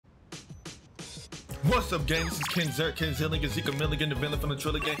What's up, gang? This is KenZerk, KenZillion, Zika Milligan, the villain from the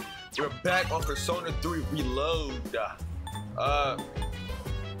Triller Gang. We're back on Persona 3 Reload.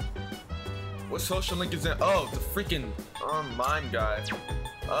 What social link is that? Oh, the freaking online guy.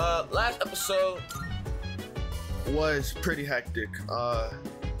 Last episode was pretty hectic. I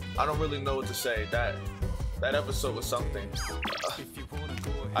don't really know what to say. That episode was something.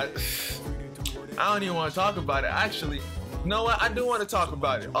 I don't even want to talk about it. Actually, you know what? I do want to talk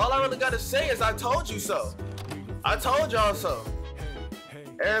about it. All I really got to say is I told you so. I told y'all so.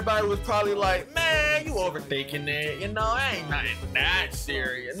 Everybody was probably like, man, you overthinking it. You know, it ain't nothing that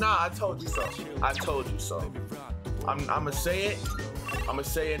serious. Nah, I told you so. I told you so. I'm going to say it. I'm going to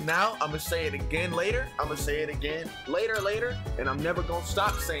say it now. I'm going to say it again later. I'm going to say it again later. And I'm never going to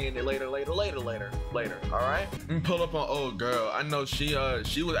stop saying it later. All right? Pull up on old girl. I know she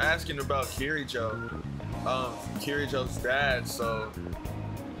was asking about Kirijo. Kirijo's dad. So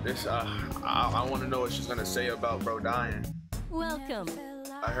this, I want to know what she's going to say about bro dying. Welcome.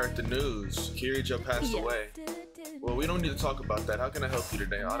 I heard the news. Kirijo passed away. Well, we don't need to talk about that. How can I help you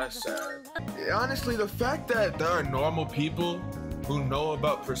today? Oh, that's sad. Yeah, honestly, the fact that there are normal people who know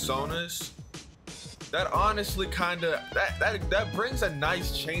about personas, that honestly kind of that brings a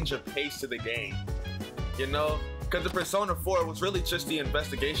nice change of pace to the game. You know, because the Persona 4 was really just the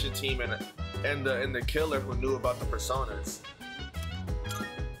investigation team and the killer who knew about the personas.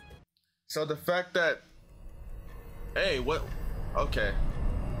 So the fact that, hey, what? Okay.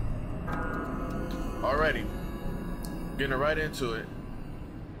 Alrighty. Getting right into it.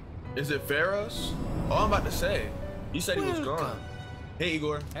 Is it Pharaoh's? Oh, I'm about to say. You said he was gone. Hey,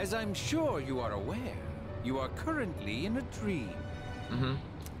 Igor. As I'm sure you are aware, you are currently in a dream.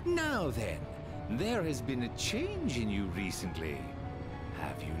 Now then, there has been a change in you recently.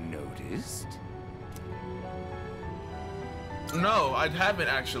 Have you noticed? No, I haven't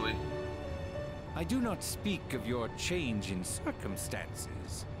actually. I do not speak of your change in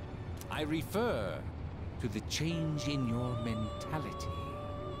circumstances. I refer to the change in your mentality.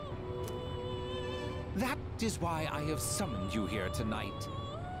 That is why I have summoned you here tonight.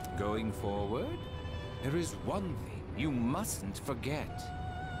 Going forward, there is one thing you mustn't forget.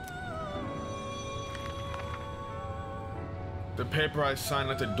 The paper I signed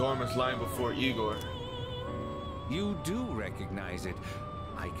at the dorm is lying before Igor. You do recognize it.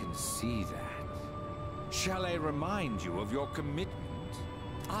 I can see that. Shall I remind you of your commitment?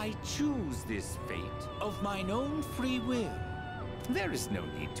 I choose this fate of mine own free will. There is no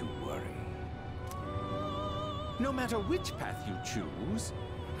need to worry. No matter which path you choose,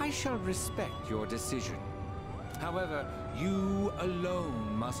 I shall respect your decision. However, you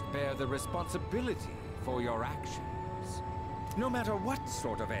alone must bear the responsibility for your actions, no matter what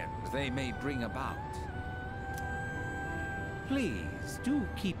sort of end they may bring about. Please do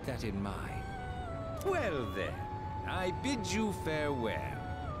keep that in mind. Well then, I bid you farewell.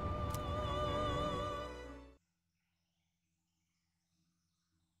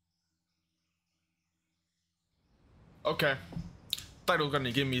 Okay. Thought it was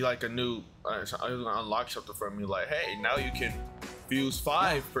gonna give me like a new, I was gonna unlock something for me. Like, hey, now you can fuse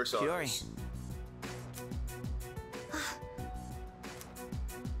 5 personas.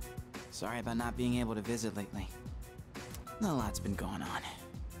 Sorry about not being able to visit lately. A lot's been going on.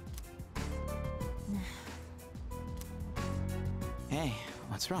 Hey,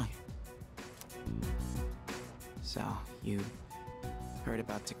 what's wrong? So, you heard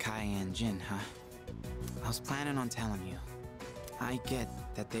about Takai and Jin, huh? I was planning on telling you. I get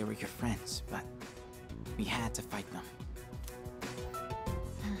that they were your friends, but we had to fight them.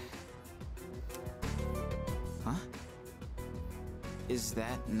 Huh? Is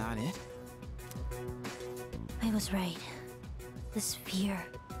that not it? I was right. This fear,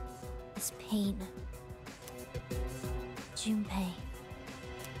 this pain. Junpei,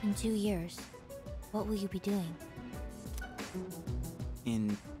 in 2 years, what will you be doing?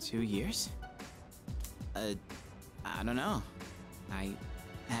 In 2 years? I don't know. I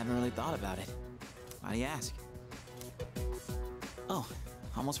haven't really thought about it. Why do you ask? Oh,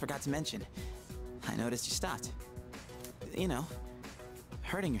 almost forgot to mention. I noticed you stopped. You know,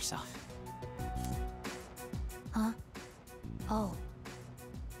 hurting yourself. Huh? Oh.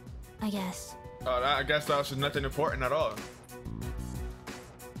 I guess. I guess that was nothing important at all.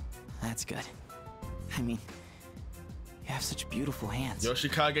 That's good. I mean, you have such beautiful hands.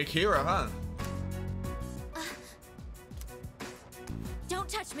 Yoshikage Kira, huh? Don't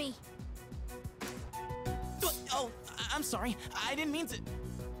touch me! Oh, I'm sorry. I didn't mean to.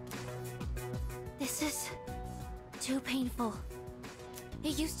 This is too painful.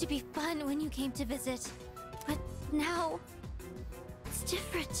 It used to be fun when you came to visit, but now it's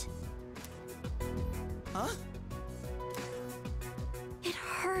different. Huh? It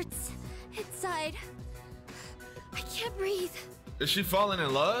hurts inside. I can't breathe. Is she falling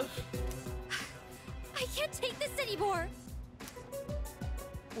in love? I can't take this anymore.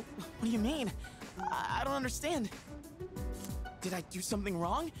 What do you mean? I don't understand. Did I do something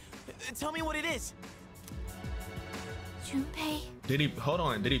wrong? Tell me what it is. Junpei, Did he, hold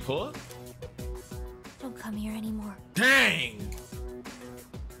on, did he pull? don't come here anymore. Dang!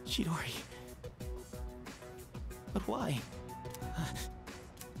 Chidori. But why?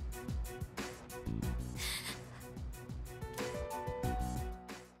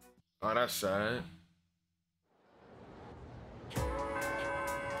 Oh, that's sad.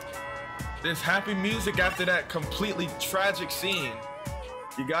 This happy music after that completely tragic scene.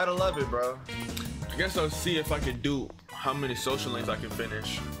 You gotta love it, bro. I guess I'll see if I can do how many social links I can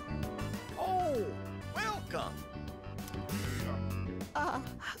finish. Oh, welcome.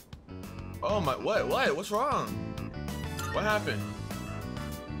 Oh my, what? What's wrong? What happened?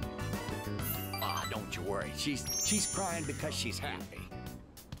 Ah, don't you worry. She's crying because she's happy.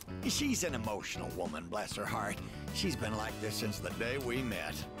 She's an emotional woman, bless her heart. She's been like this since the day we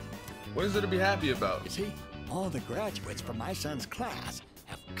met. What is there to be happy about? You see, all the graduates from my son's class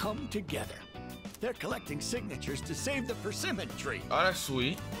have come together. They're collecting signatures to save the persimmon tree. Oh, that's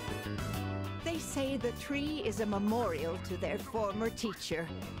sweet. They say the tree is a memorial to their former teacher.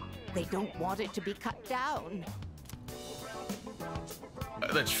 They don't want it to be cut down.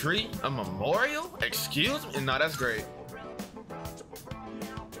 The tree? A memorial? Excuse me? No, that's great.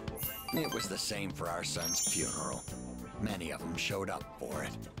 It was the same for our son's funeral. Many of them showed up for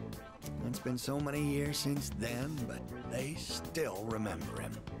it. It's been so many years since then, but they still remember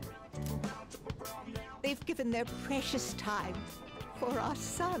him. They've given their precious time for our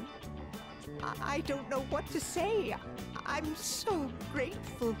son. I don't know what to say. I'm so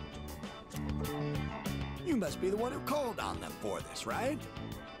grateful. You must be the one who called on them for this, right?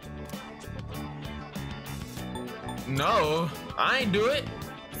 No, I ain't do it.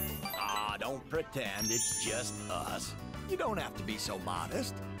 Ah, don't pretend it's just us. You don't have to be so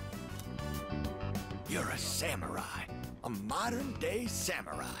modest. You're a samurai. A modern-day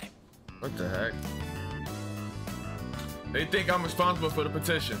samurai. What the heck? They think I'm responsible for the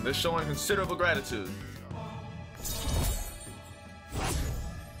petition. They're showing considerable gratitude.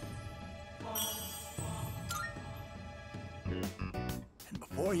 And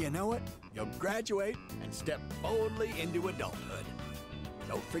before you know it, you'll graduate and step boldly into adulthood.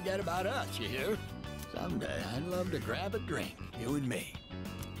 Don't forget about us, you hear? Someday I'd love to grab a drink, you and me.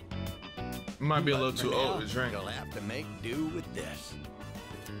 Might be a little But too for old now, to drink. You'll have to make do with this.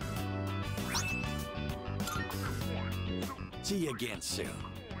 See you again soon.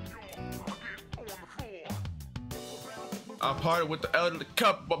 I parted with the elderly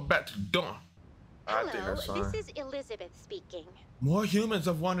couple back to the dorm. I think Hello, that's fine. this is Elizabeth speaking. More humans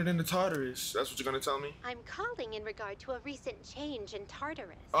have wandered into Tartarus. That's what you're gonna tell me? I'm calling in regard to a recent change in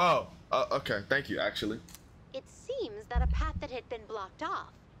Tartarus. Oh, okay. Thank you, actually. It seems that a path that had been blocked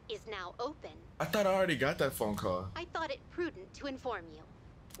off is now open. I thought I already got that phone call. I thought it prudent to inform you.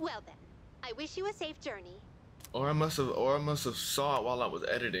 Well then, I wish you a safe journey. Or I must have saw it while I was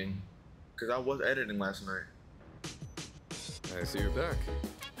editing. Cause I was editing last night. I see you're back.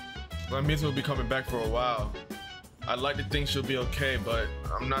 Well, that means we'll be coming back for a while. I'd like to think she'll be okay, but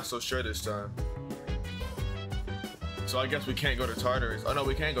I'm not so sure this time. So I guess we can't go to Tartarus. Oh no,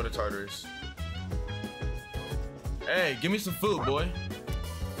 we can go to Tartarus. Hey, give me some food, boy.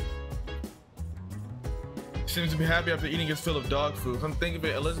 Seems to be happy after eating his fill of dog food. Come think of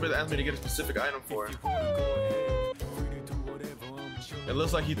it, Elizabeth asked me to get a specific item for her. It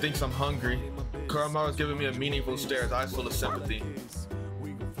looks like he thinks I'm hungry. Koromaru's giving me a meaningful stare, his eyes full of sympathy.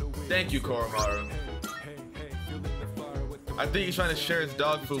 Thank you, Koromaru. I think he's trying to share his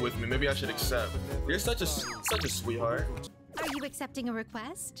dog food with me. Maybe I should accept. You're such a sweetheart. Are you accepting a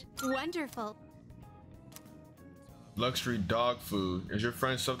request? Wonderful. Luxury dog food. Is your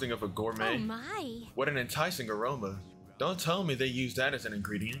friend something of a gourmet? Oh my. What an enticing aroma. Don't tell me they use that as an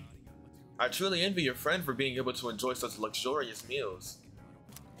ingredient. I truly envy your friend for being able to enjoy such luxurious meals.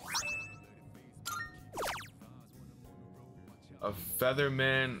 A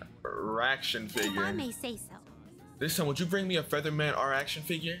Featherman action If I figure. may say so. This time, would you bring me a Featherman R action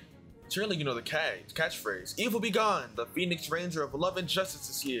figure? Surely you know the catchphrase. Evil be gone! The Phoenix Ranger of Love and Justice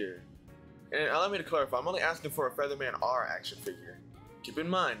is here. And allow me to clarify, I'm only asking for a Featherman R action figure. Keep in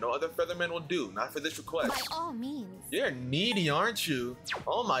mind, no other Featherman will do, not for this request. By all means. You're needy, aren't you?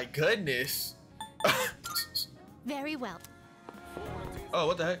 Oh my goodness. Very well. Oh,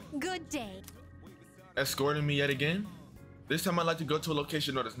 what the heck? Good day. Escorting me yet again? This time I'd like to go to a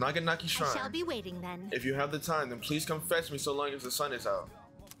location known as Naganaki I Shrine. shall be waiting then. If you have the time, then please come fetch me so long as the sun is out.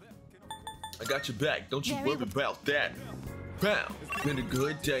 I got your back. Don't you worry about that. Bam. Been a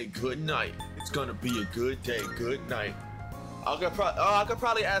good day, good night. It's gonna be a good day, good night. I could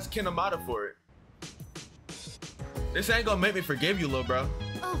probably ask Kinemata for it. This ain't gonna make me forgive you, little bro.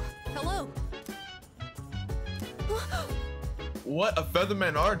 Oh, hello. What? A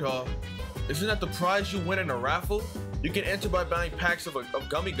Featherman R doll? Isn't that the prize you win in a raffle? You can enter by buying packs of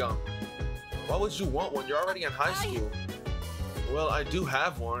gummy gum. Why would you want one? You're already in high school. Well, I do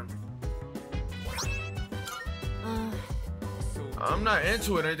have one. I'm not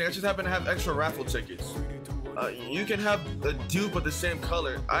into it or anything. I just happen to have extra raffle tickets. You can have a dupe of the same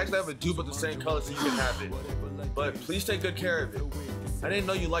color. I actually have a dupe of the same color, so you can have it. But please take good care of it. I didn't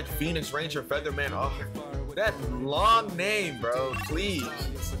know you liked Phoenix Ranger Featherman. Oh, that long name, bro. Please.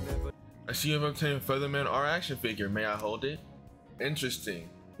 I see you have obtained a Featherman R action figure. May I hold it? Interesting.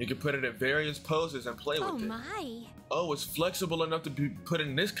 You can put it in various poses and play with it. Oh my. Oh, it's flexible enough to be put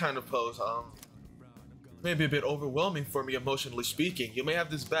in this kind of pose. Maybe a bit overwhelming for me emotionally speaking. You may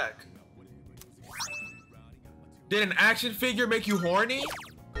have this back. Did an action figure make you horny?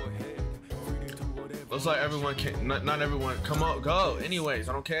 Looks like everyone can, not everyone. Come on, go. Anyways,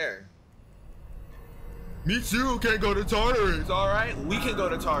 I don't care. Me too, can't go to Tartarus. All right, we can go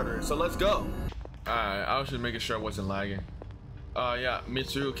to Tartarus, so let's go. All right, I was just making sure I wasn't lagging. Yeah,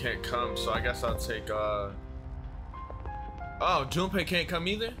 Mitsuru can't come, so I guess I'll take, Oh, Junpei can't come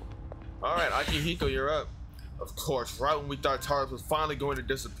either? All right, Akihiko, you're up. Of course, right when we thought Tartarus was finally going to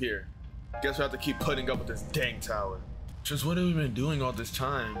disappear. Guess we have to keep putting up with this dang tower. Just what have we been doing all this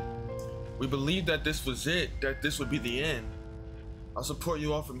time? We believed that this was it, that this would be the end. I'll support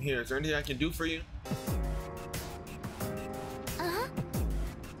you all from here. Is there anything I can do for you?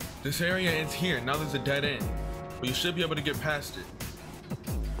 This area ends here. Now there's a dead end. But you should be able to get past it.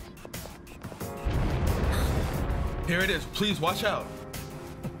 Here it is. Please watch out.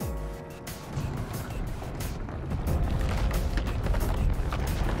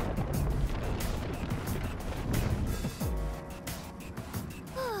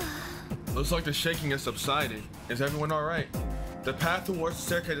 Looks like the shaking has subsided. Is everyone all right? The path towards the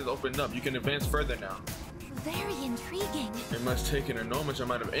staircase is opened up. You can advance further now. Very intriguing. It must take an enormous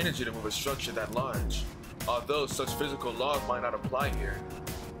amount of energy to move a structure that large. Although such physical laws might not apply here.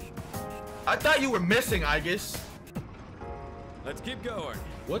 I thought you were missing, Aegis. Let's keep going.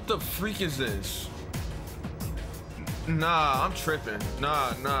 What the freak is this? Nah, I'm tripping.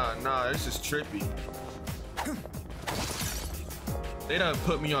 Nah, this is trippy. They done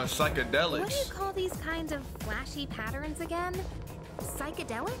put me on psychedelics. What do you call these kinds of flashy patterns again?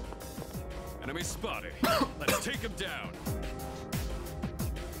 Psychedelic? Enemy spotted. Let's take him down.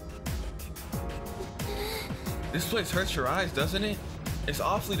 This place hurts your eyes, doesn't it? It's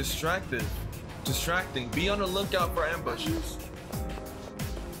awfully distracting. Be on the lookout for ambushes.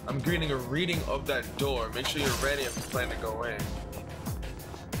 I'm greeting a reading of that door. Make sure you're ready if you plan to go in.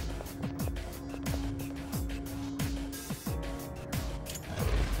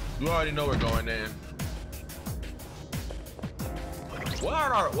 You already know we're going in. What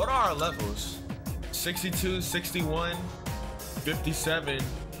are our levels? 62, 61, 57,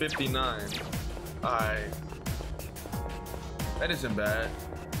 59. Alright. That isn't bad.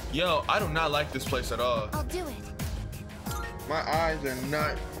 Yo, I do not like this place at all. I'll do it. My eyes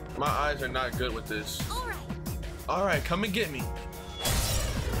are not good with this. Alright. Alright, come and get me.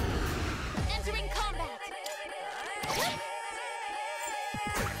 Entering combat. I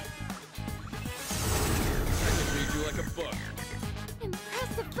can read you like a book.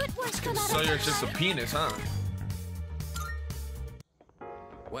 Impressive footwork. So you're just a penis, huh?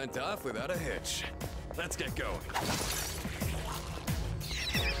 Went off without a hitch. Let's get going.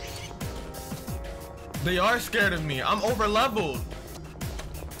 They are scared of me. I'm over leveled.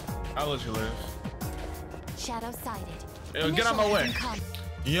 I'll let you live. Shadow sighted. Yo, get out my way.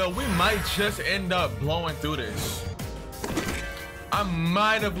 Yo, we might just end up blowing through this. I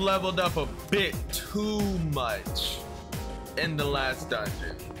might have leveled up a bit too much in the last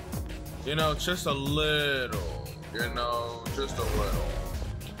dungeon. You know, just a little. You know, just a little.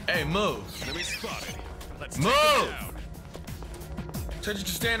 Hey, move. Enemy spotted. Let's Move. take him down. Told you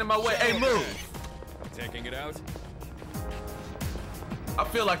to stand in my way. Hey, move. Taking it out. I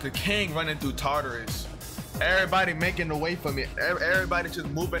feel like the king running through Tartarus. Everybody making the way for me. Everybody just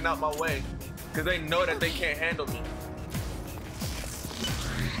moving out my way. Because they know that they can't handle me.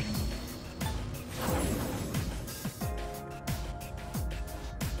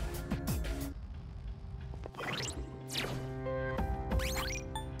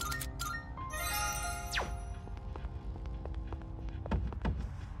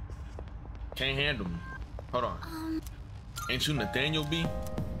 Can't handle me. Hold on. Ain't you Nathaniel B?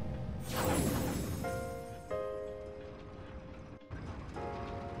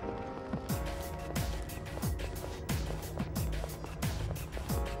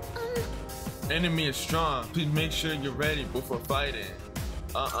 Enemy is strong. Please make sure you're ready before fighting.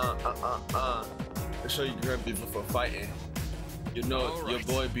 Make sure you're ready before fighting. You know your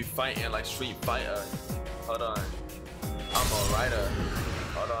boy be fighting like Street Fighter. Hold on. I'm a writer.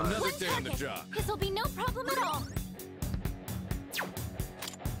 Hold on. Another day on the job. This will be no problem at all.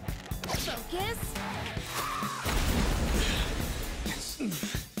 Focus.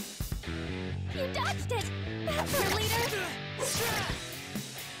 You dodged it. That's our leader.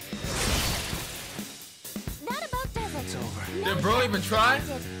 That about does it. It's over. No Did bro even try?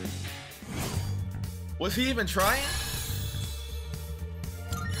 damage. Was he even trying?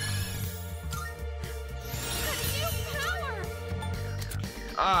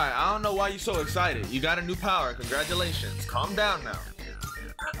 Alright, I don't know why you're so excited. You got a new power. Congratulations. Calm down now.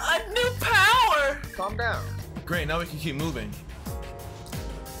 A new power! Calm down. Great, now we can keep moving.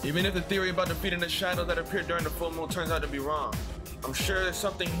 Even if the theory about defeating the shadows that appear during the full moon turns out to be wrong, I'm sure there's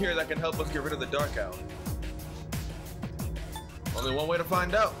something here that can help us get rid of the dark hour. Only one way to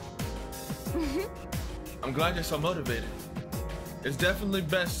find out. I'm glad you're so motivated. It's definitely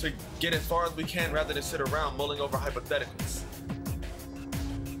best to get as far as we can rather than sit around mulling over hypotheticals.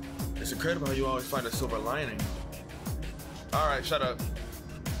 It's incredible how you always find a silver lining. Alright, shut up.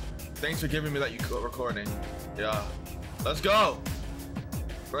 Thanks for giving me that recording. Yeah. Let's go!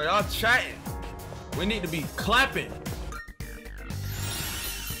 Bro, y'all chatting. We need to be clapping.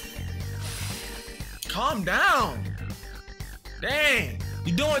 Calm down. Dang,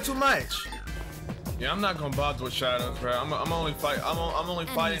 you doing too much. Yeah, I'm not gonna bother with shadows, bro. I'm only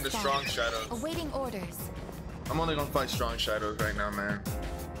fighting the strong shadows. Awaiting orders. I'm only gonna fight strong shadows right now, man.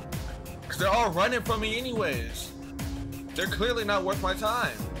 Cause they're all running from me anyways. They're clearly not worth my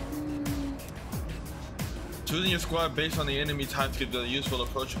time. Choosing your squad based on the enemy types could be a useful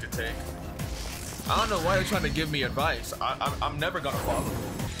approach you could take. I don't know why you're trying to give me advice. I'm never gonna follow.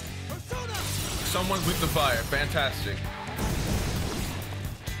 Someone's weak to fire. Fantastic.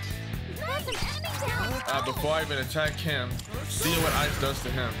 Before I even attack him, see what ice does to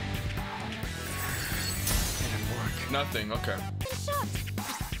him. Didn't work. Nothing. Okay.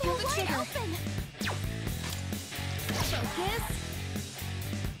 Pull the trigger. Focus.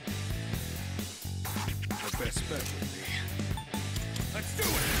 The best bet would be. Let's do it!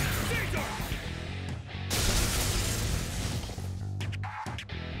 Caesar!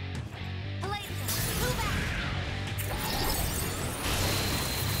 Move back.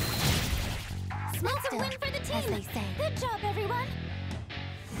 That's a win for the team, as they say. Good job, everyone.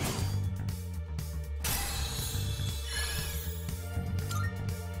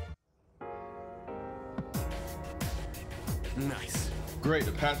 Nice. Great.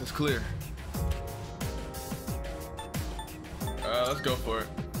 The path is clear. Let's go for it.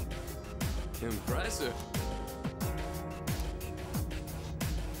 Impressive.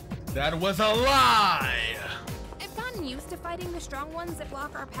 That was a lie! I've gotten used to fighting the strong ones that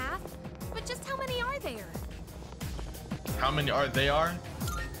block our path, but just how many are there? How many are they are?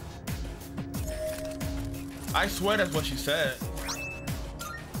 I swear that's what she said.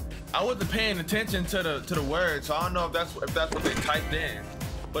 I wasn't paying attention to the words, so I don't know if that's what they typed in.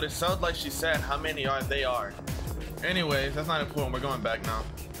 But it sounds like she said how many are they are. Anyways, that's not important. We're going back now.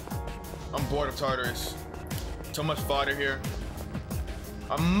 I'm bored of Tartarus. Too much fodder here.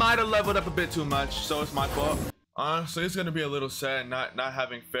 I might have leveled up a bit too much, so it's my fault. Honestly, it's gonna be a little sad not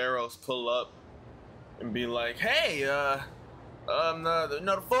having pharaohs pull up and be like, "Hey, the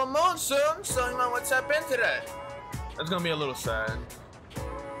full moon soon, so you might want to tap into that." That's gonna be a little sad.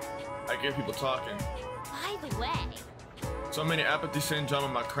 I hear people talking. By the way, So many apathy syndrome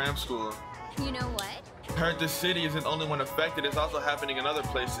in my cram school. you know what? Heard this city isn't the only one affected, it's also happening in other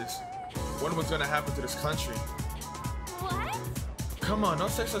places. Wonder what's gonna happen to this country. What? Come on,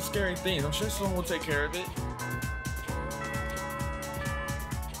 don't say such scary things. I'm sure someone will take care of it.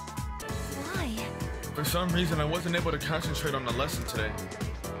 Why? For some reason, I wasn't able to concentrate on the lesson today.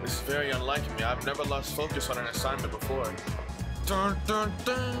 It's very unlike me. I've never lost focus on an assignment before. Dun, dun,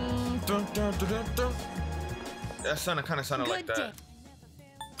 dun, dun, dun, dun, dun, dun. That kind of sounded like Good that. day.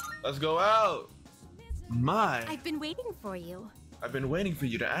 Let's go out. My, I've been waiting for you. I've been waiting for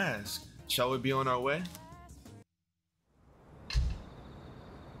you to ask. Shall we be on our way?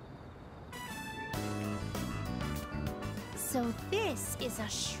 So this is a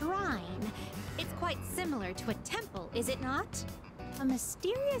shrine. It's quite similar to a temple, is it not? A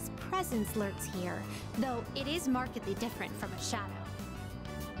mysterious presence lurks here, though it is markedly different from a shadow.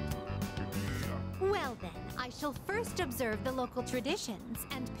 Well then, I shall first observe the local traditions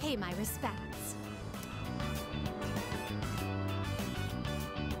and pay my respects.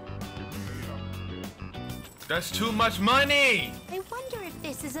 That's too much money! I wonder if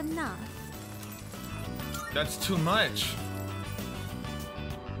this is enough. That's too much.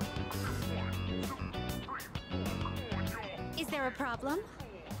 Is there a problem?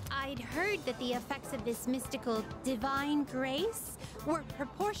 I'd heard that the effects of this mystical divine grace were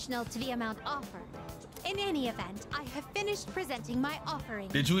proportional to the amount offered. In any event, I have finished presenting my offering.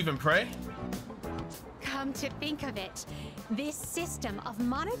 Did you even pray? Come to think of it, this system of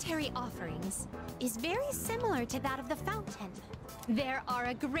monetary offerings is very similar to that of the fountain. There are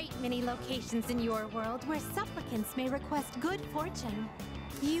a great many locations in your world where supplicants may request good fortune.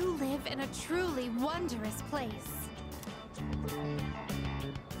 You live in a truly wondrous place.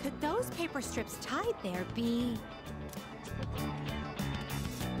 Could those paper strips tied there be...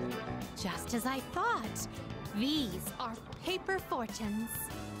 Just as I thought, these are paper fortunes.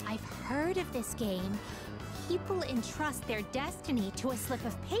 I've heard of this game. People entrust their destiny to a slip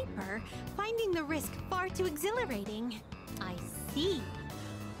of paper, finding the risk far too exhilarating. I see.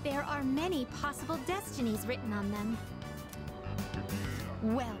 There are many possible destinies written on them.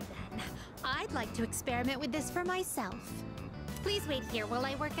 Well then, I'd like to experiment with this for myself. Please wait here while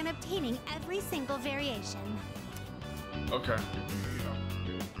I work on obtaining every single variation. Okay.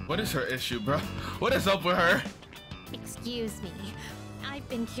 What is her issue, bro? What is up with her? Excuse me. I've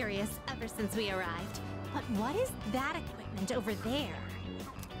been curious ever since we arrived. But what is that equipment over there?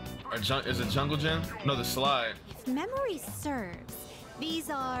 Is it jungle gym? No, the slide. If memory serves, these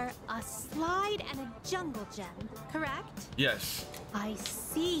are a slide and a jungle gem, correct? Yes. I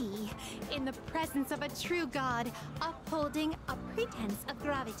see. In the presence of a true god, upholding a pretense of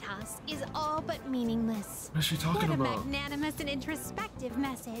gravitas is all but meaningless. What is she talking about? What a magnanimous and introspective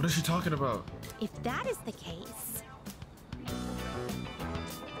message. What is she talking about? If that is the case...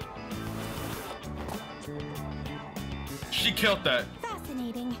 She killed that.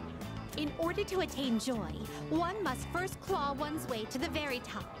 Fascinating. In order to attain joy, one must first claw one's way to the very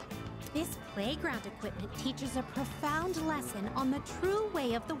top. This playground equipment teaches a profound lesson on the true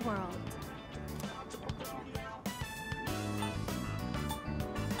way of the world.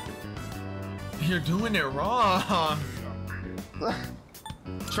 You're doing it wrong.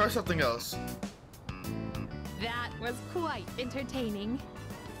 Try something else. That was quite entertaining.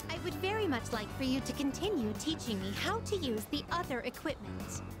 I would very much like for you to continue teaching me how to use the other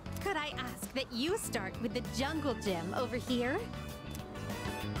equipment. Could I ask that you start with the jungle gym over here?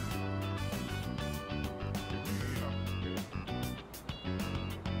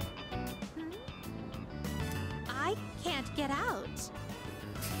 I can't get out.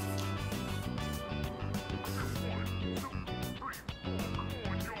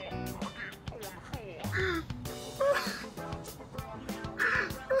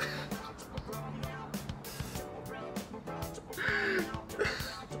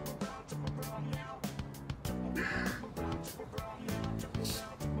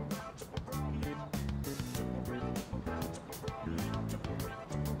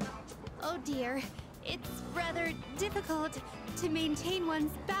 Oh dear, it's rather difficult to maintain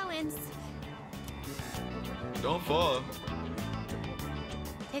one's balance. Don't fall.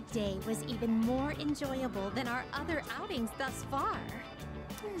 Today was even more enjoyable than our other outings thus far.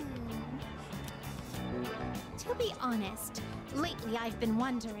 To be honest, lately I've been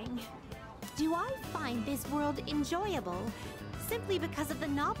wondering, do I find this world enjoyable simply because of the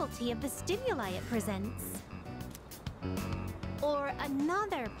novelty of the stimuli it presents? Or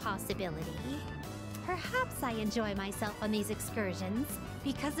another possibility, perhaps I enjoy myself on these excursions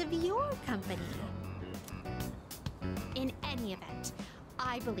because of your company. In any event,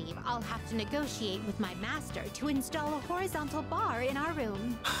 I believe I'll have to negotiate with my master to install a horizontal bar in our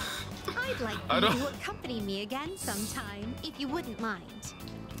room. I'd like you to accompany me again sometime, if you wouldn't mind.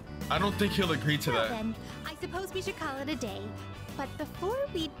 I don't think he'll agree to that. Then, I suppose we should call it a day. But before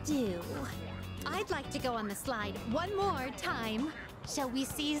we do, I'd like to go on the slide one more time. Shall we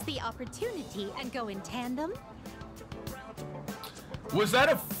seize the opportunity and go in tandem? Was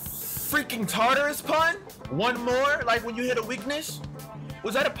that a freaking Tartarus pun? One more? Like when you hit a weakness?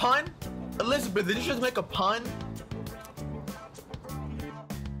 Was that a pun? Elizabeth, did you just make a pun?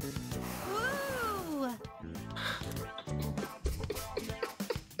 Woo!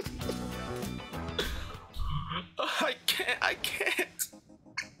 I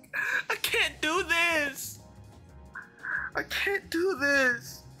can't do this. I can't do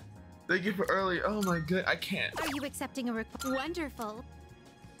this. Thank you for early. Oh my god, I can't. Are you accepting a request? Wonderful.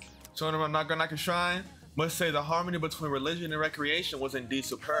 So I'm not gonna knock a shrine. Must say the harmony between religion and recreation was indeed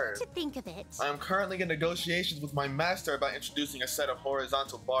superb. To think of it. I am currently in negotiations with my master about introducing a set of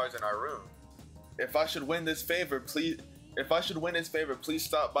horizontal bars in our room. If I should win this favor, please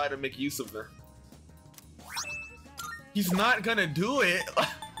stop by to make use of them. He's not gonna do it.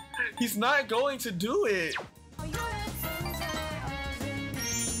 He's not going to do it.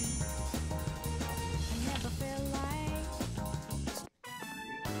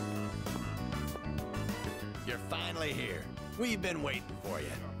 You're finally here. We've been waiting for you.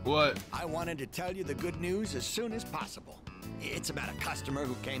 What? I wanted to tell you the good news as soon as possible. It's about a customer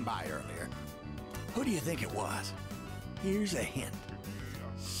who came by earlier. Who do you think it was? Here's a hint.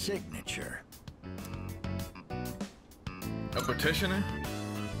 Signature. A petitioner?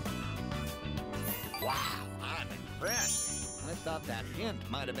 Wow, I'm impressed. I thought that hint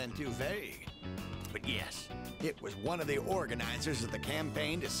might have been too vague. But yes, it was one of the organizers of the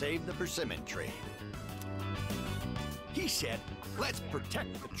campaign to save the persimmon tree. He said, let's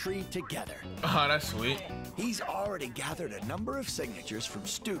protect the tree together. Oh, that's sweet. He's already gathered a number of signatures from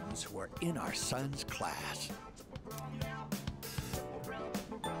students who are in our son's class.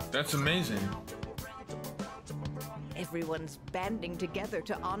 That's amazing. Everyone's banding together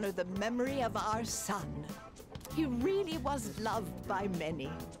to honor the memory of our son. He really was loved by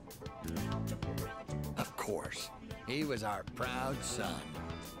many. Of course, he was our proud son.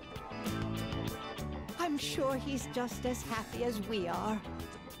 I'm sure he's just as happy as we are.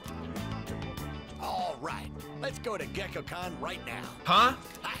 All right, let's go to GeckoCon right now. Huh?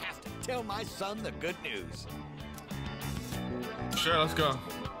 I have to tell my son the good news. Sure, let's go.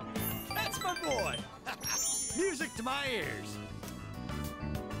 That's my boy. Music to my ears.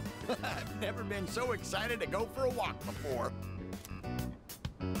 I've never been so excited to go for a walk before.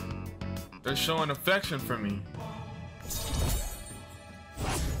 They're showing affection for me.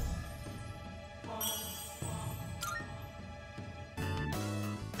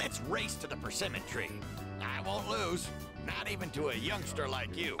 Let's race to the persimmon tree. I won't lose, not even to a youngster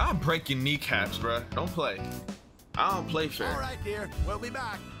like you. I'll break your kneecaps, bruh. Don't play. I don't play fair. All right, dear. We'll be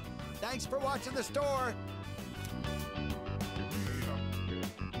back. Thanks for watching the store.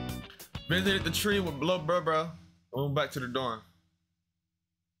 Visited the tree with Lil Bro. Went back to the dorm.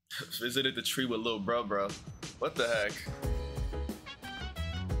 Visited the tree with Lil Bro. What the heck?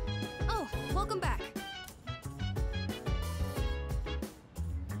 Oh, welcome back.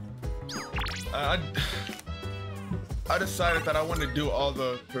 I decided that I want to do all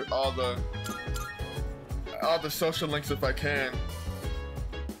the social links if I can.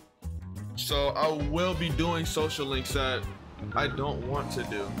 So I will be doing social links that I don't want to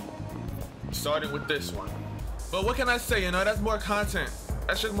do. Starting with this one. But what can I say, you know, that's more content.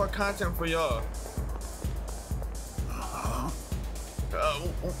 That's just more content for y'all.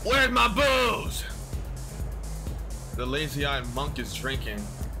 Where's my booze? The lazy-eyed monk is drinking.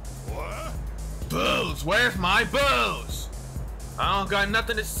 What? Booze, where's my booze? I don't got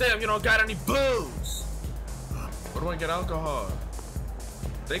nothing to say if you don't got any booze. Where do I get alcohol?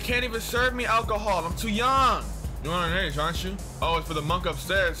 They can't even serve me alcohol, I'm too young. You're on an age, aren't you? Oh, it's for the monk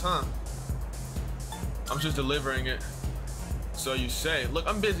upstairs, huh? I'm just delivering it. So you say. Look,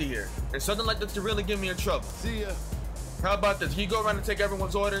 I'm busy here. And something like this to really get me in trouble. See ya. How about this? Can you go around and take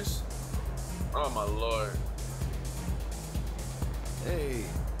everyone's orders? Oh my lord. Hey.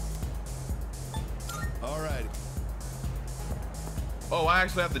 All right. Oh, I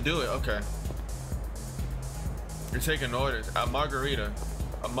actually have to do it. Okay. You're taking orders. A margarita.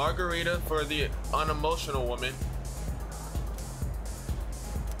 A margarita for the unemotional woman.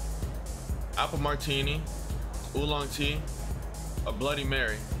 Apple martini. Oolong tea. A Bloody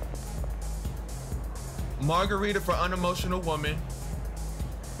Mary. Margarita for unemotional woman.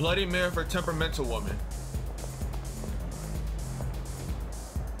 Bloody Mary for temperamental woman.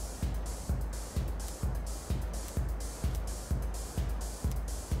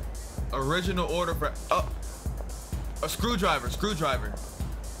 Original order for a screwdriver.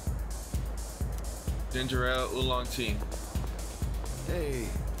 Ginger ale, oolong tea. Hey.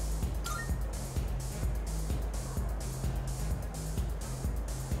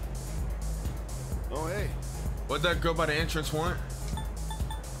 Oh, hey. What'd that girl by the entrance want?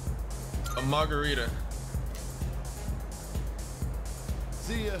 A margarita.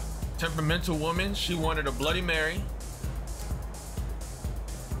 See ya. Temperamental woman, she wanted a Bloody Mary.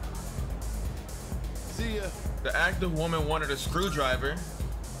 See ya. The active woman wanted a screwdriver.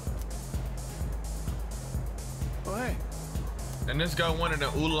 Oh, hey. And this guy wanted an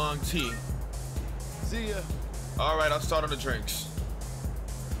oolong tea. See ya. All right, I'll start on the drinks.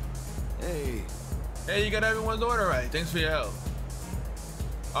 Hey. Hey, you got everyone's order right. Thanks for your help.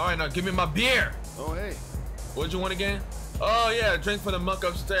 All right, now give me my beer. Oh, hey. What'd you want again? Oh yeah, drink for the monk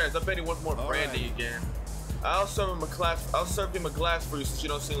upstairs. I bet he wants more All brandy right. again. I'll serve him a glass for you since you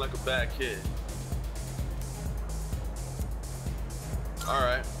don't seem like a bad kid. All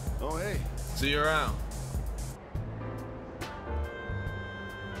right. Oh, hey. See you around.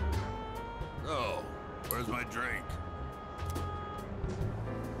 Oh, where's my drink?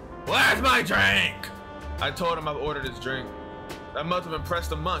 Where's my drink? I told him I've ordered his drink. That must have impressed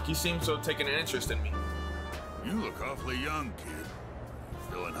the monk. He seems to have taken an interest in me. You look awfully young, kid.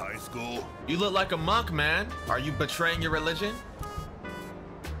 Still in high school? You look like a monk, man. Are you betraying your religion?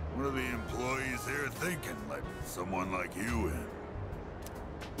 What are the employees here thinking? Like someone like you in?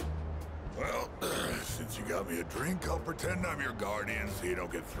 Well, since you got me a drink, I'll pretend I'm your guardian so you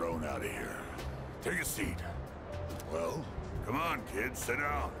don't get thrown out of here. Take a seat. Well, come on, kid, sit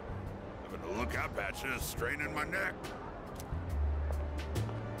down. Having to look up at you is straining my neck.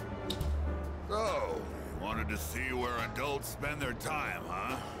 So, you wanted to see where adults spend their time,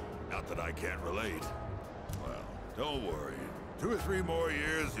 huh? Not that I can't relate. Well, don't worry. 2 or 3 more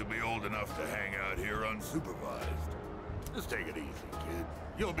years, you'll be old enough to hang out here unsupervised. Just take it easy, kid.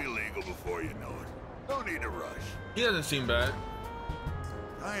 You'll be legal before you know it. Don't need to rush. He doesn't seem bad.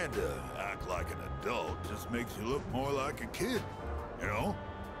 Trying to act like an adult just makes you look more like a kid, you know?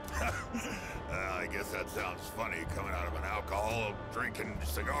 I guess that sounds funny coming out of an alcohol-drinking,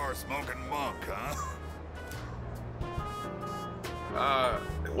 cigar-smoking monk, huh?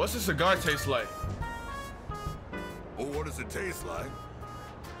 What's the cigar taste like? Well, what does it taste like?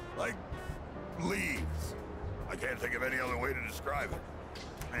 Like leaves. I can't think of any other way to describe it.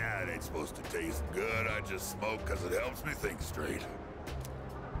 It ain't supposed to taste good. I just smoke because it helps me think straight.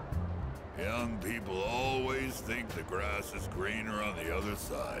 Young people always think the grass is greener on the other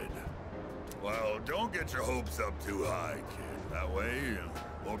side. Well, don't get your hopes up too high, kid. That way you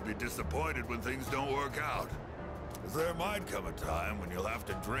won't be disappointed when things don't work out. Because there might come a time when you'll have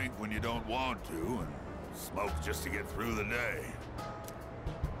to drink when you don't want to, and smoke just to get through the day.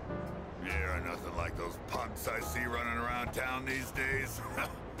 Yeah, nothing like those punks I see running around town these days. I'd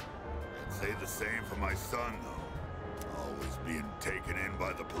say the same for my son, though. Always being taken in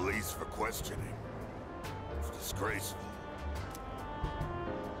by the police for questioning. It's disgraceful.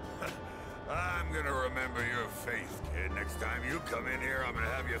 I'm gonna remember your face, kid. Next time you come in here, I'm gonna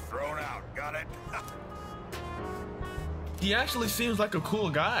have you thrown out. Got it? He actually seems like a cool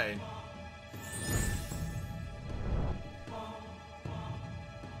guy.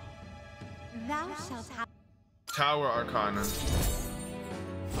 Thou shalt have. Tower Arcana.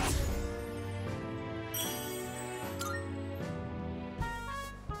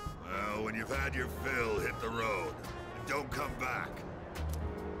 Well, when you've had your fill, hit the road. And don't come back.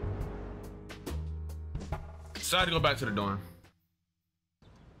 Decided to go back to the dorm.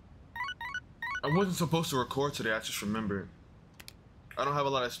 I wasn't supposed to record today, I just remembered. I don't have a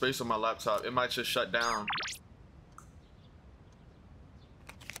lot of space on my laptop. It might just shut down.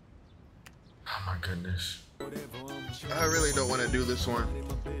 Oh my goodness. I really don't want to do this one.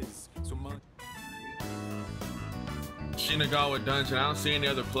 Shinagawa Dungeon. I don't see any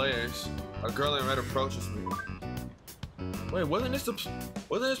other players. A girl in red approaches me. Wait, wasn't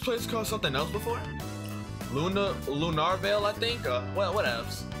this place called something else before? Lunarvale, I think. What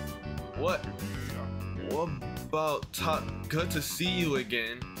else? What about good to see you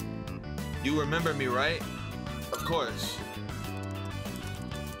again? You remember me, right? Of course.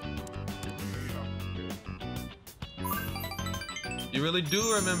 You really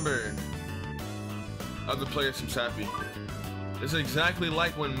do remember. Other players seem happy. It's exactly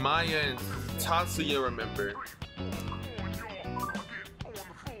like when Maya and Tatsuya remember.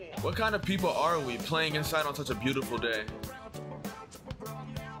 What kind of people are we playing inside on such a beautiful day?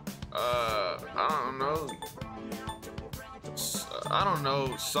 I don't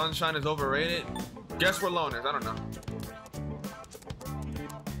know. Sunshine is overrated? Guess we're loners. I don't know.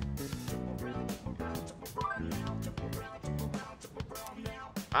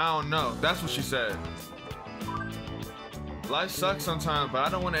 I don't know. That's what she said. Life sucks sometimes, but I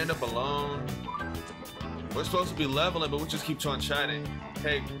don't want to end up alone. We're supposed to be leveling, but we just keep on chatting.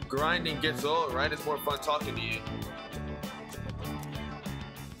 Hey, grinding gets old, right? It's more fun talking to you.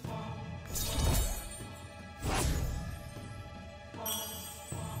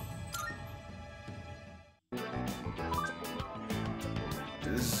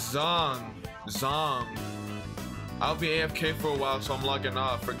 Zong. I'll be AFK for a while, so I'm logging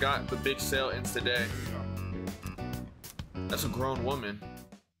off. Forgot the big sale ends today. That's a grown woman.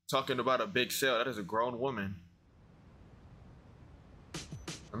 Talking about a big sale, that is a grown woman.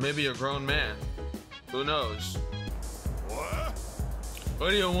 Or maybe a grown man. Who knows? What? What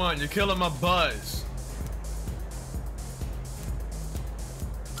do you want? You're killing my buzz.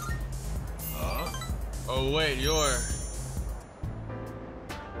 Huh? Oh wait, you're...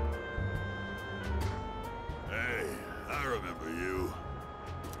 Hey, I remember you.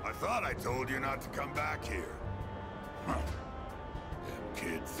 I thought I told you not to come back here. Huh. Damn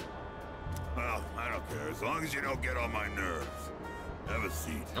kids. Well, I don't care, as long as you don't get on my nerves. Have a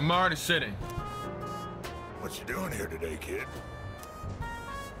seat. I'm already sitting. What you doing here today, kid?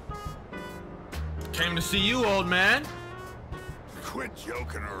 Came to see you, old man. Quit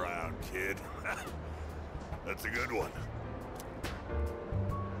joking around, kid. That's a good one.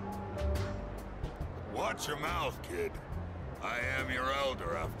 Watch your mouth, kid. I am your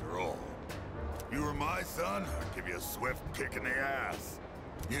elder, after all. If you were my son, I'd give you a swift kick in the ass.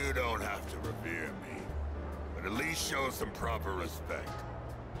 You don't have to revere me, but at least show some proper respect.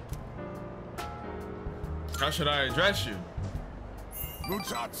 How should I address you?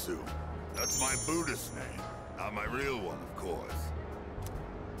 Mutatsu. That's my Buddhist name, not my real one, of course.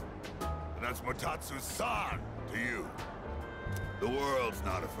 And that's Mutatsu-san to you. The world's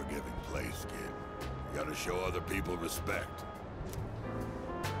not a forgiving place, kid. You gotta show other people respect.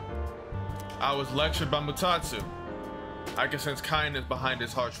 I was lectured by Mutatsu. I can sense kindness behind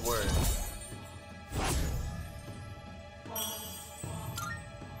his harsh words.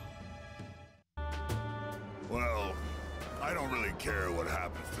 Well, I don't really care what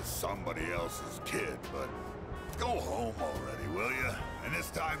happens to somebody else's kid, but go home already, will you? And this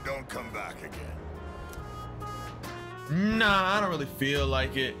time don't come back again. Nah, I don't really feel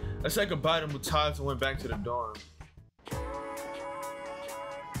like it. Let's say goodbye to Mutatsu and went back to the dorm.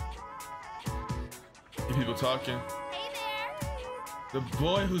 You people talking? Hey there! The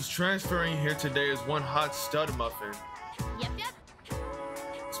boy who's transferring here today is one hot stud muffin. Yep.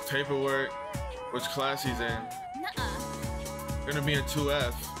 His paperwork, which class he's in. Nuh-uh. Gonna be in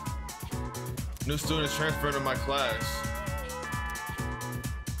 2F. New students transferring to my class.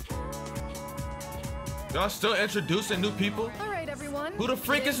 Y'all still introducing new people? All right, everyone. Who the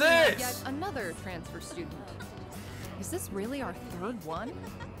freak is Today we this? Yet another transfer student. Is this really our third one?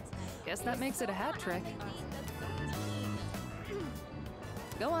 Guess that makes it a hat trick.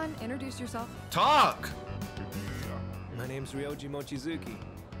 Go on, introduce yourself. Talk! My name's Ryoji Mochizuki.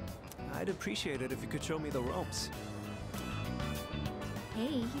 I'd appreciate it if you could show me the ropes. Hey,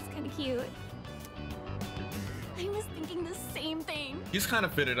 he's kind of cute. I was thinking the same thing. He's kind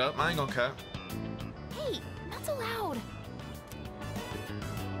of fitted up, I ain't gonna cap. Hey, not so loud.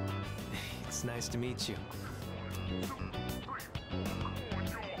 It's nice to meet you.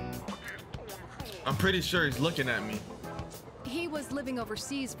 I'm pretty sure he's looking at me. He was living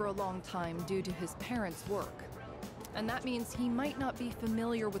overseas for a long time due to his parents' work. And that means he might not be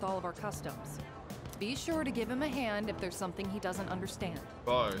familiar with all of our customs. Be sure to give him a hand if there's something he doesn't understand.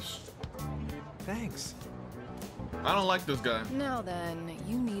 Bars. Thanks. I don't like this guy. Now then,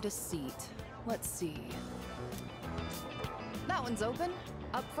 you need a seat. Let's see. That one's open.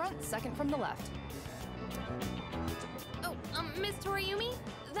 Up front, second from the left. Oh, Miss Toriumi?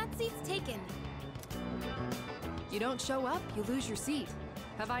 That seat's taken. You don't show up, you lose your seat.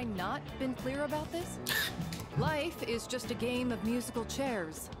 Have I not been clear about this? Life is just a game of musical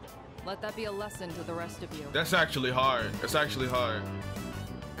chairs. Let that be a lesson to the rest of you. That's actually hard. That's actually hard.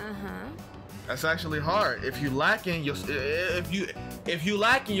 That's actually hard. If you lacking, your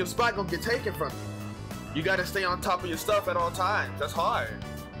spot gonna get taken from you. You gotta stay on top of your stuff at all times. That's hard.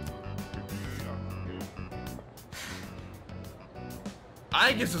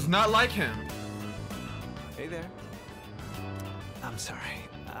 I guess it's not like him. Hey there. I'm sorry,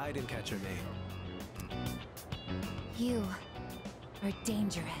 I didn't catch your name. You are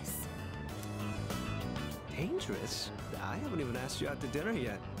dangerous. Dangerous? I haven't even asked you out to dinner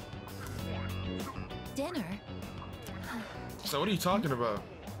yet. Dinner? So what are you talking about?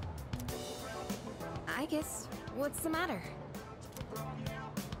 I guess, what's the matter?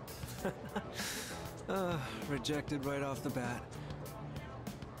 Rejected right off the bat.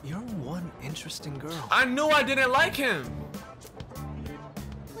 You're one interesting girl. I knew I didn't like him.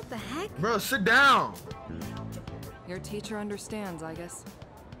 What the heck? Bro, sit down. Your teacher understands, I guess.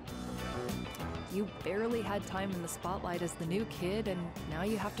 You barely had time in the spotlight as the new kid, and now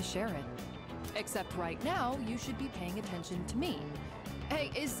you have to share it. Except right now, you should be paying attention to me.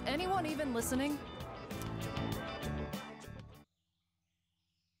 Hey, is anyone even listening?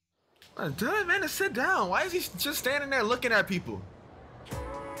 Tell that man to sit down. Why is he just standing there looking at people?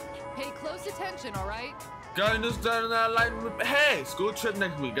 Pay close attention, all right? Got a new start on that light. Hey, school trip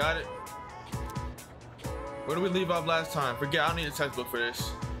next week. Got it. Where did we leave off last time? Forget, I don't need a textbook for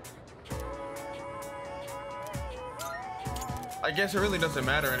this. I guess it really doesn't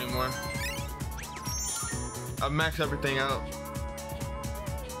matter anymore. I've maxed everything out.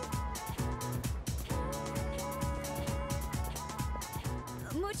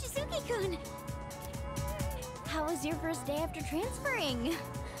 Mochizuki-kun! How was your first day after transferring?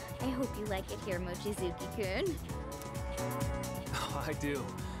 I hope you like it here, Mochizuki-kun. Oh, I do.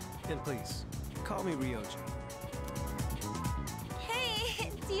 And please, call me Ryoji.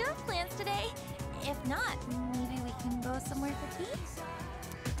 Hey, do you have plans today? If not, maybe we can go somewhere for tea?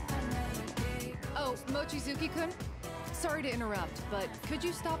 Oh, Mochizuki-kun? Sorry to interrupt, but could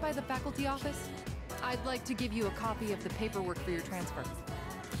you stop by the faculty office? I'd like to give you a copy of the paperwork for your transfer.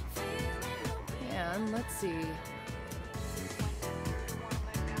 And let's see.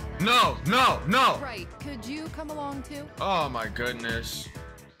 No, no, no! Right, could you come along too? Oh my goodness.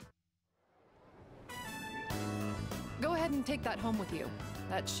 Go ahead and take that home with you.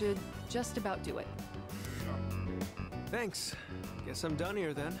 That should just about do it. Thanks. Guess I'm done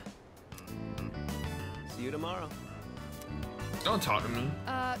here then. See you tomorrow. Don't talk to me.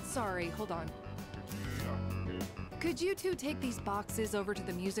 Sorry, hold on. Could you two take these boxes over to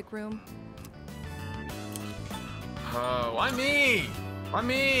the music room? Why me? Why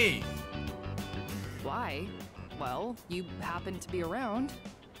me? Why? Well, you happen to be around.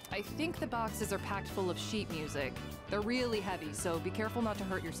 I think the boxes are packed full of sheet music. They're really heavy, so be careful not to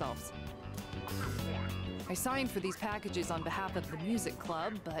hurt yourselves. I signed for these packages on behalf of the music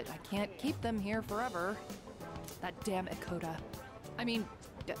club, but I can't keep them here forever. That damn Ekota. I mean,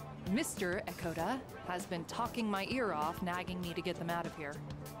 Mr. Ekota has been talking my ear off, nagging me to get them out of here.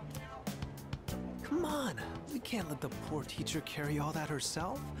 Come on, we can't let the poor teacher carry all that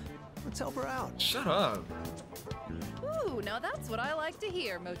herself. Let's help her out. Shut up. Ooh, now that's what I like to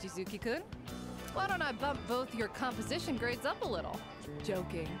hear, Mochizuki-kun. Why don't I bump both your composition grades up a little?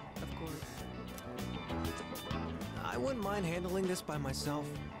 Joking, of course. I wouldn't mind handling this by myself,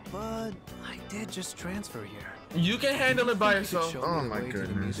 but I did just transfer here. You can handle it by You could yourself. show Oh me the my way to the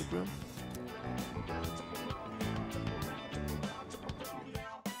goodness. music room?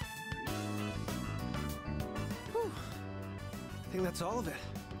 Whew. I think that's all of it.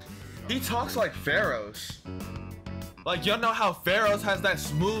 He talks like Pharaohs. Like, y'all know how Pharaohs has that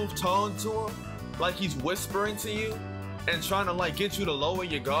smooth tone to him? Like he's whispering to you and trying to like get you to lower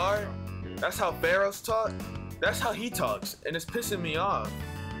your guard? That's how Pharaohs talk? That's how he talks, and it's pissing me off.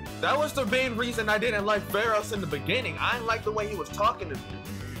 That was the main reason I didn't like Pharaohs in the beginning. I didn't like the way he was talking to me.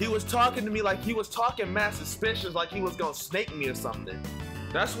 He was talking to me like he was talking mad suspicious, like he was gonna snake me or something.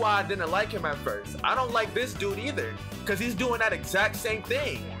 That's why I didn't like him at first. I don't like this dude either, because he's doing that exact same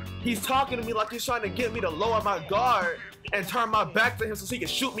thing. He's talking to me like he's trying to get me to lower my guard and turn my back to him so he can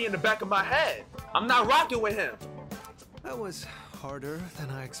shoot me in the back of my head. I'm not rocking with him. That was harder than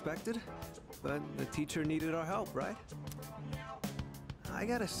I expected, but the teacher needed our help, right? I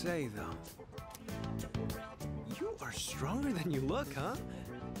gotta say, though, you are stronger than you look, huh?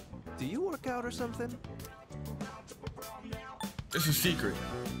 Do you work out or something? It's a secret.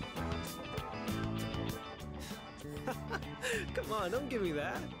 Come on, don't give me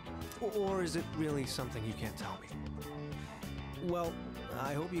that. Or is it really something you can't tell me? Well,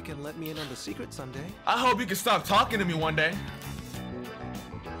 I hope you can let me in on the secret someday. I hope you can stop talking to me one day.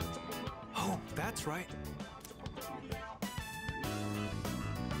 Oh, that's right.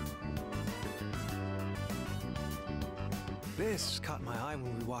 This caught my eye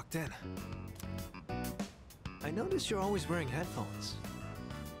when we walked in. I noticed you're always wearing headphones.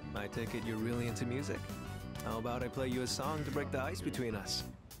 I take it you're really into music? How about I play you a song to break the ice between us?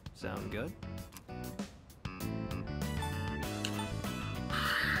 Sound good?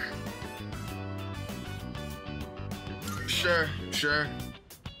 Sure, sure.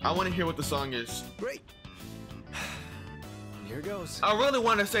 I want to hear what the song is. Great. Here goes. I really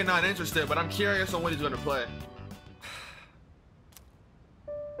want to say not interested, but I'm curious on what he's going to play.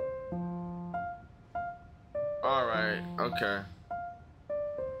 Alright, okay.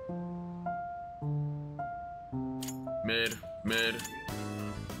 Mid.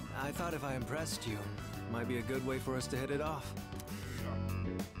 I thought if I impressed you, it might be a good way for us to hit it off.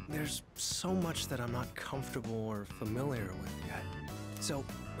 There's so much that I'm not comfortable or familiar with yet. So,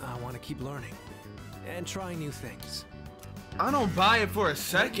 I want to keep learning and trying new things. I don't buy it for a You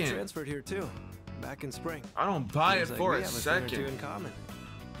second. transferred here too, back in spring. I don't buy it Seems like for we a have thing or two second. in common.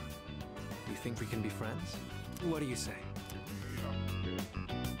 You think we can be friends? What do you say?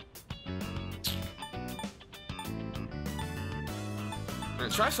 Man,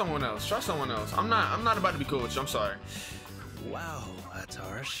 try someone else. Try someone else. I'm not about to be cool with you. I'm sorry. Wow, that's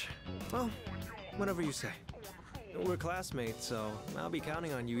harsh. Well, whatever you say. We're classmates, so I'll be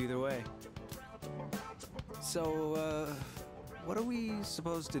counting on you either way. So, what are we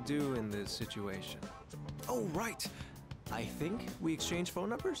supposed to do in this situation? Oh, right. I think we exchange phone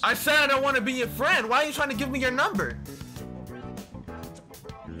numbers? I said I don't want to be your friend. Why are you trying to give me your number?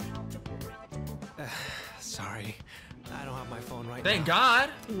 Sorry. I don't have my phone right Thank now. God.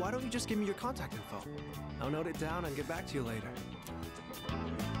 Why don't you just give me your contact info? I'll note it down and get back to you later.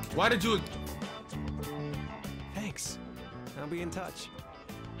 Why did you... Thanks. I'll be in touch.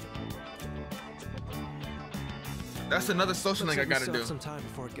 That's another social link I gotta do. do. Some time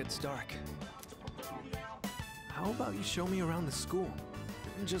before it gets dark. How about you show me around the school?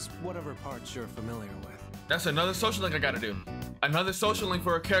 Just whatever parts you're familiar with. That's another social link I gotta do. Another social link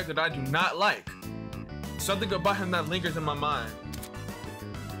for a character that I do not like. Something about him that lingers in my mind.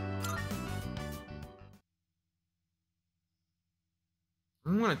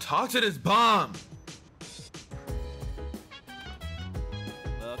 I'm gonna talk to this bomb.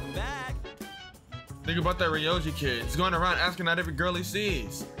 Welcome back. Think about that Ryoji kid. He's going around asking out every girl he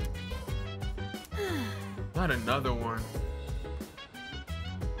sees. Not another one.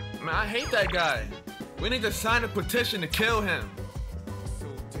 Man, I hate that guy. We need to sign a petition to kill him.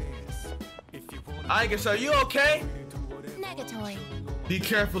 I guess, are you okay? Negatory. Be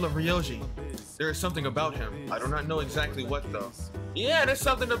careful of Ryoji. There is something about him. I do not know exactly what though. Yeah, there's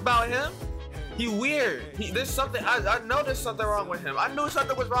something about him. He weird. There's something, I know there's something wrong with him. I knew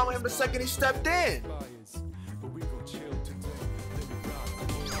something was wrong with him the second he stepped in.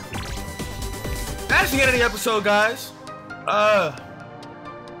 That's the end of the episode, guys.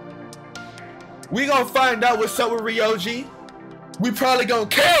 We gonna find out what's up with Ryoji. We probably gonna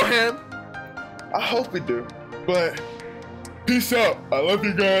kill him. I hope we do. But peace out. I love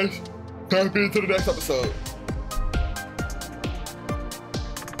you guys. Tap into the next episode.